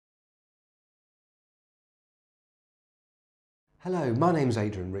Hello, my name's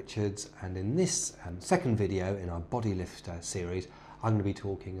Adrian Richards, and in this second video in our body lift series, I'm going to be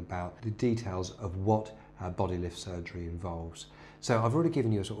talking about the details of what body lift surgery involves. So I've already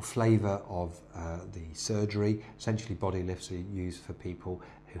given you a sort of flavour of the surgery. Essentially, body lifts are used for people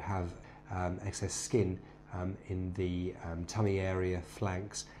who have excess skin in the tummy area,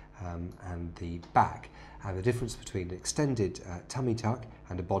 flanks, and the back. And the difference between an extended tummy tuck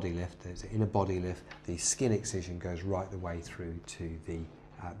and a body lift is in a body lift, the skin excision goes right the way through to the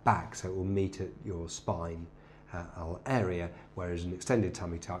back, so it will meet at your spine area, whereas an extended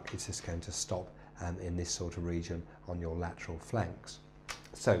tummy tuck, it's just going to stop in this sort of region on your lateral flanks.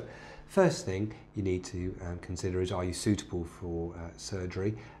 So first thing you need to consider is, are you suitable for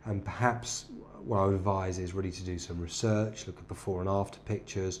surgery? And perhaps what I would advise is really to do some research, look at before and after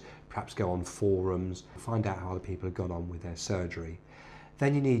pictures, perhaps go on forums, find out how other people have gone on with their surgery.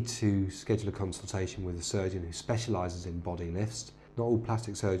 Then you need to schedule a consultation with a surgeon who specialises in body lifts. Not all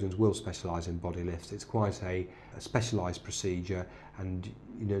plastic surgeons will specialise in body lifts. It's quite a specialised procedure, and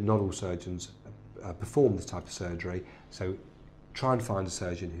not all surgeons perform this type of surgery. So try and find a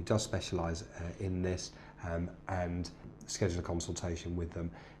surgeon who does specialise in this and schedule a consultation with them.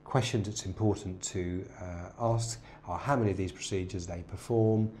 Questions it's important to ask are how many of these procedures they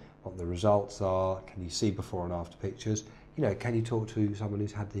perform, what the results are, can you see before and after pictures, can you talk to someone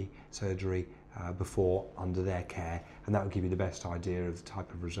who's had the surgery before under their care, and that will give you the best idea of the type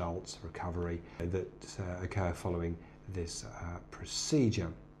of results, recovery that occur following this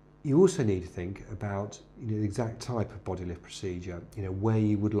procedure. You also need to think about the exact type of body lift procedure, where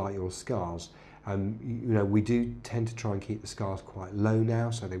you would like your scars. We do tend to try and keep the scars quite low now,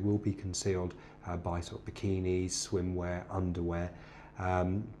 so they will be concealed by sort of bikinis, swimwear, underwear.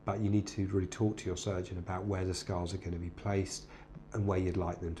 But you need to really talk to your surgeon about where the scars are going to be placed and where you'd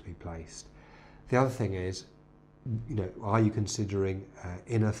like them to be placed. The other thing is, are you considering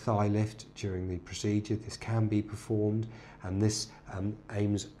inner thigh lift during the procedure? This can be performed, and this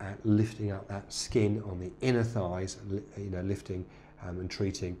aims at lifting up that skin on the inner thighs, lifting and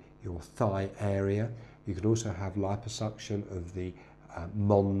treating your thigh area. You can also have liposuction of the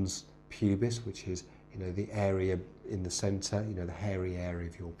mons pubis, which is the area in the centre, the hairy area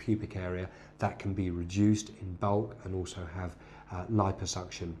of your pubic area. That can be reduced in bulk and also have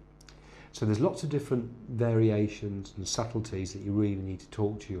liposuction. So there's lots of different variations and subtleties that you really need to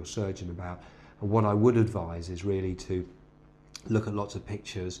talk to your surgeon about. And what I would advise is really to look at lots of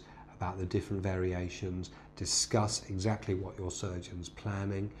pictures about the different variations, discuss exactly what your surgeon's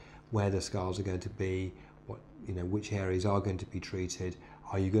planning, where the scars are going to be, which areas are going to be treated.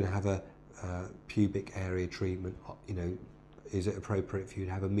 Are you going to have a pubic area treatment? Is it appropriate for you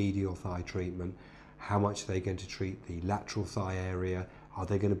to have a medial thigh treatment? How much are they going to treat the lateral thigh area? Are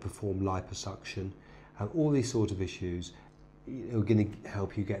they going to perform liposuction? All these sort of issues are going to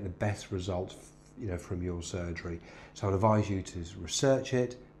help you get the best results from your surgery. So I'd advise you to research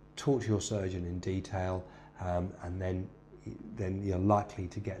it, talk to your surgeon in detail, and then you're likely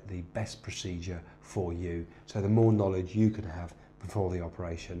to get the best procedure for you. So the more knowledge you can have before the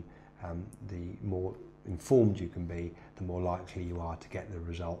operation, the more informed you can be, the more likely you are to get the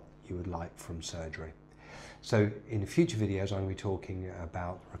result you would like from surgery. So in future videos, I'm going to be talking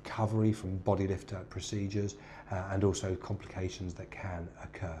about recovery from body lift procedures and also complications that can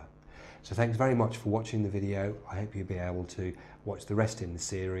occur. So thanks very much for watching the video. I hope you'll be able to watch the rest in the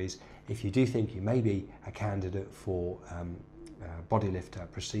series. If you do think you may be a candidate for body lift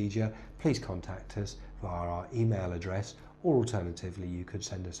procedure, please contact us via our email address, or alternatively you could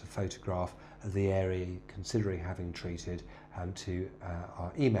send us a photograph of the area you're considering having treated to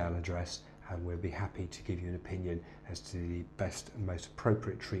our email address, and we'll be happy to give you an opinion as to the best and most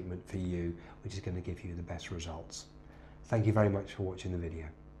appropriate treatment for you, which is going to give you the best results. Thank you very much for watching the video.